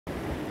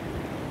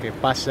¿Qué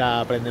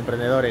pasa,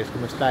 emprendedores?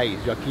 ¿Cómo estáis?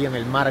 Yo aquí en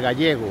el mar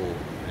gallego,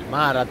 el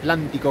mar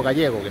Atlántico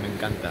gallego, que me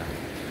encanta,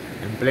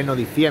 en pleno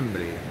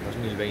diciembre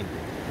 2020.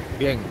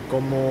 Bien,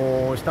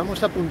 como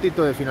estamos a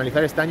puntito de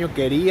finalizar este año,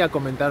 quería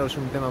comentaros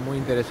un tema muy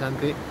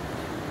interesante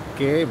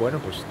que, bueno,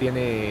 pues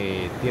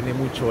tiene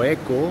mucho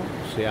eco,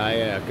 se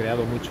ha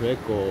creado mucho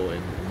eco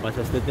en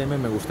base a este tema y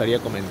me gustaría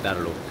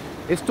comentarlo.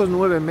 Estos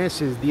 9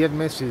 meses, 10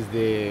 meses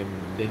de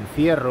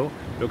encierro,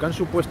 lo que han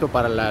supuesto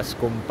para las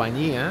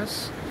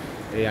compañías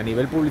a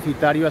nivel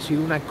publicitario ha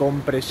sido una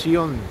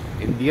compresión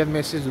en 10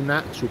 meses de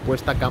una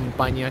supuesta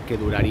campaña que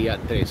duraría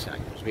 3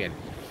 años. Bien,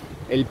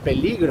 el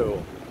peligro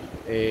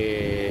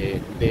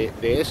de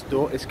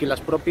esto es que las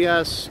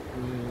propias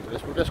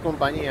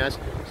compañías,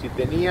 si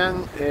tenían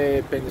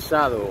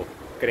pensado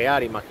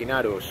crear,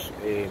 imaginaros,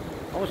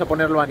 vamos a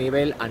ponerlo a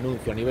nivel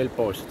anuncio, a nivel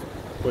post,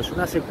 pues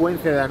una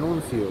secuencia de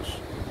anuncios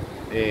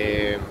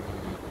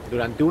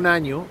durante un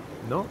año,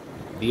 ¿no?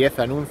 10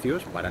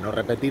 anuncios, para no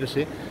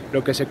repetirse,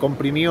 lo que se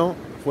comprimió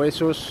fue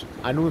esos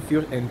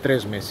anuncios en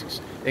 3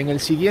 meses. En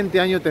el siguiente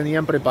año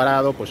tenían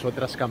preparado pues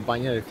otras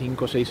campañas de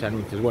 5 o 6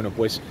 anuncios. Bueno,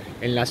 pues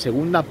en la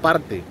segunda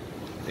parte,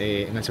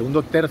 en el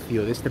segundo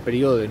tercio de este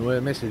periodo de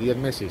 9 meses, 10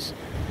 meses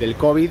del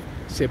COVID,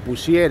 se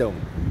pusieron,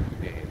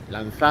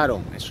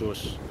 lanzaron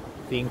esos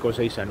 5 o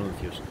 6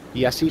 anuncios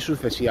y así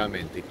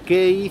sucesivamente.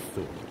 ¿Qué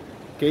hizo?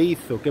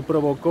 ¿Qué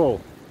provocó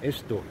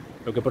esto?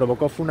 Lo que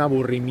provocó fue un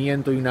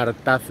aburrimiento y un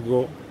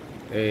hartazgo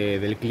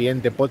del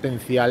cliente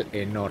potencial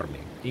enorme,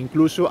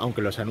 incluso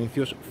aunque los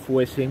anuncios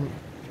fuesen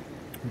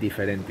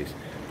diferentes,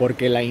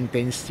 porque la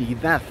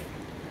intensidad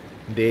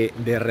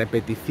de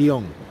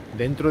repetición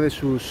dentro de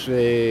sus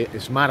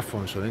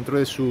smartphones o dentro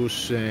de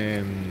sus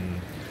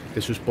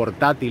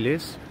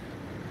portátiles,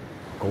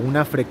 con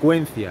una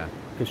frecuencia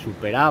que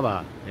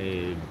superaba,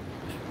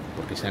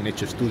 porque se han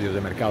hecho estudios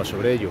de mercado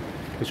sobre ello,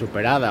 que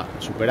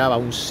superaba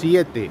un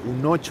 7,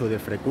 un 8 de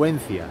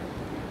frecuencia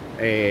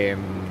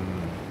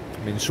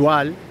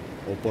mensual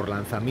o por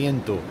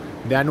lanzamiento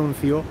de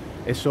anuncio,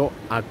 eso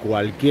a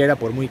cualquiera,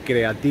 por muy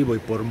creativo y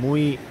por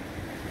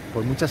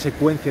mucha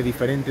secuencia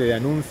diferente de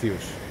anuncios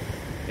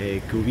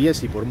que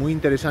hubiese y por muy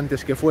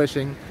interesantes que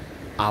fuesen,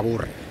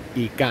 aburre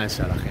y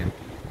cansa a la gente.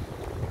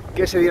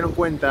 ¿Qué se dieron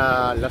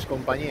cuenta las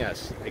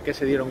compañías? ¿De qué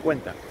se dieron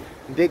cuenta?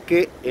 De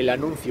que el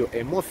anuncio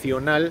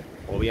emocional,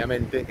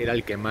 obviamente, era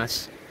el que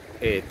más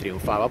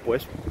triunfaba,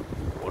 pues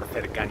por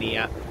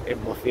cercanía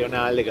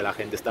emocional, de que la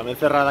gente estaba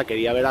encerrada,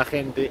 quería ver a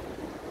gente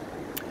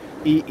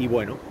y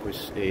bueno,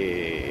 pues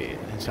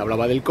se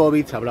hablaba del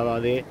COVID, se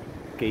hablaba de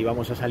que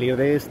íbamos a salir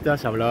de esta,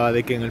 se hablaba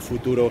de que en el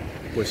futuro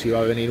pues iba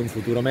a venir un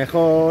futuro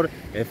mejor,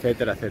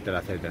 etcétera, etcétera,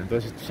 etcétera.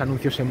 Entonces estos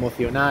anuncios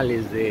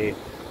emocionales de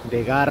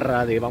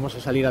garra, de vamos a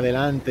salir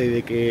adelante,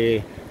 de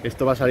que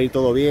esto va a salir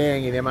todo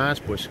bien y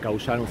demás, pues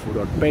causaron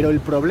furor. Pero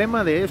el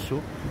problema de eso,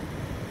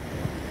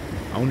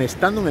 aun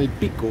estando en el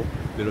pico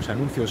de los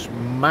anuncios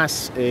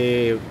más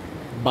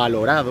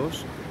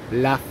valorados,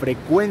 la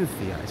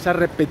frecuencia, esa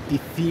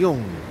repetición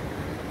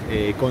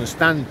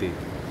constante,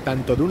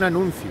 tanto de un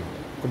anuncio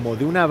como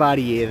de una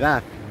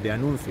variedad de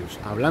anuncios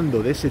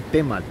hablando de ese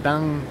tema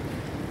tan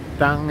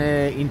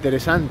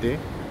interesante,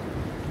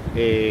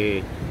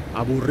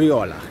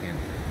 aburrió a la gente.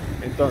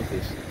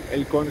 Entonces,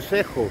 el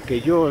consejo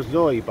que yo os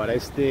doy para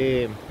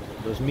este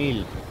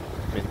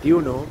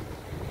 2021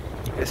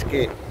 es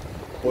que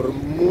por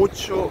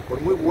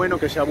muy bueno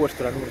que sea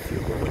vuestro anuncio,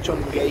 por mucho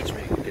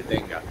engagement que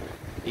tenga,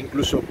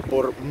 incluso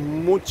por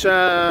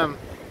mucha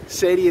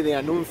serie de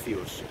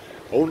anuncios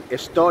o un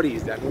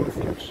stories de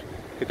anuncios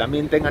que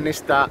también tengan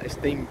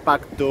este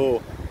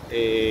impacto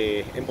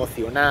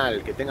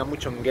emocional, que tenga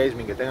mucho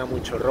engagement, que tenga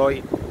mucho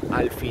ROI,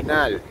 al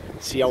final,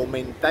 si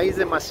aumentáis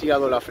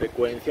demasiado la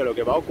frecuencia, lo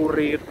que va a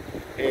ocurrir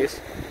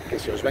es que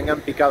se os venga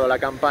en picado la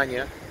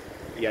campaña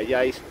y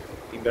hayáis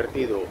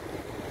invertido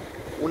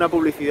una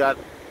publicidad,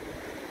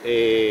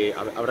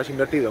 habrás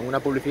invertido en una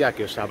publicidad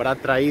que os habrá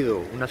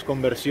traído unas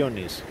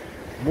conversiones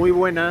muy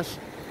buenas,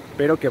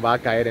 pero que va a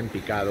caer en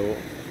picado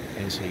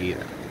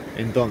enseguida.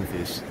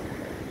 Entonces,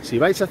 si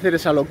vais a hacer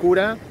esa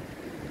locura,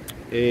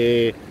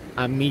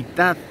 a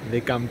mitad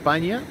de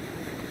campaña,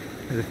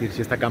 es decir,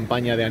 si esta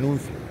campaña de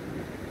anuncio,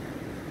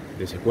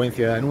 de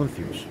secuencia de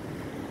anuncios,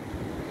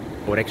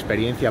 por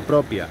experiencia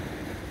propia,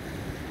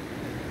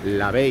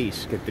 la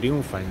veis que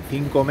triunfa en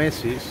 5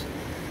 meses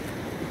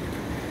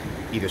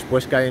y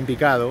después cae en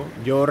picado,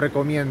 yo os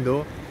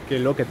recomiendo que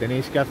lo que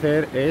tenéis que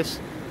hacer es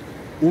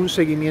un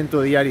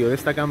seguimiento diario de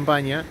esta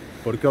campaña,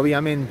 porque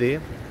obviamente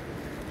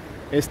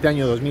este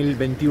año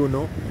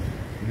 2021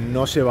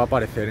 no se va a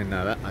parecer en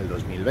nada al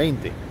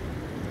 2020.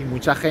 Y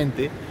mucha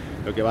gente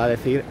lo que va a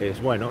decir es,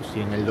 bueno,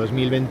 si en el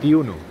 2020,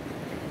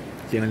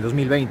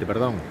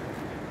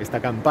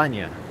 esta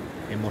campaña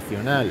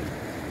emocional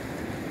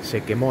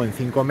se quemó en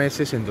 5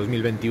 meses, en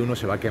 2021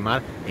 se va a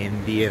quemar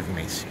en 10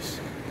 meses.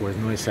 Pues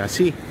no es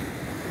así.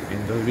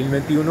 En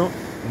 2021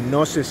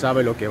 no se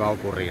sabe lo que va a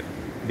ocurrir.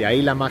 De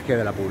ahí la magia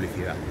de la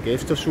publicidad, que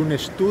esto es un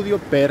estudio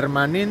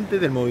permanente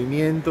del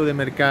movimiento de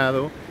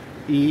mercado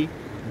y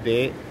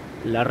de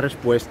las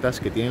respuestas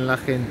que tiene la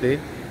gente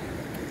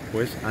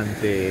pues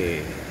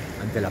ante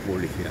la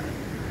publicidad.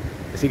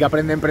 Así que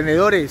aprende,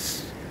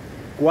 emprendedores,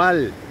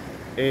 ¿cuál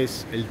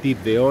es el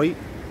tip de hoy?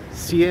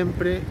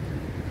 Siempre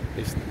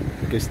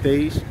que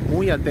estéis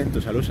muy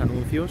atentos a los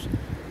anuncios,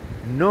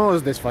 no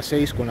os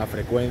desfaséis con la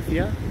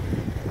frecuencia.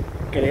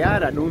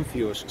 Crear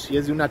anuncios, si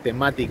es de una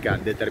temática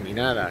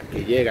determinada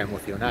que llega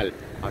emocional,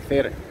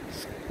 hacer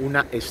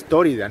una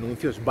story de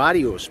anuncios,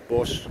 varios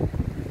posts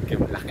que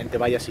la gente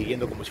vaya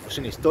siguiendo como si fuese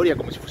una historia,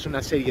 como si fuese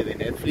una serie de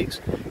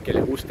Netflix que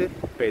le guste,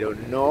 pero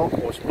no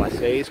os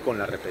paséis con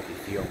la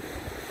repetición,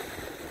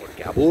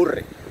 porque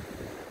aburre.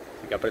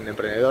 Así que aprende,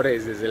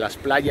 emprendedores, desde las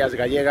playas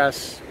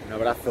gallegas, un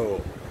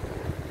abrazo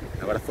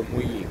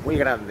muy, muy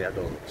grande a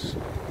todos.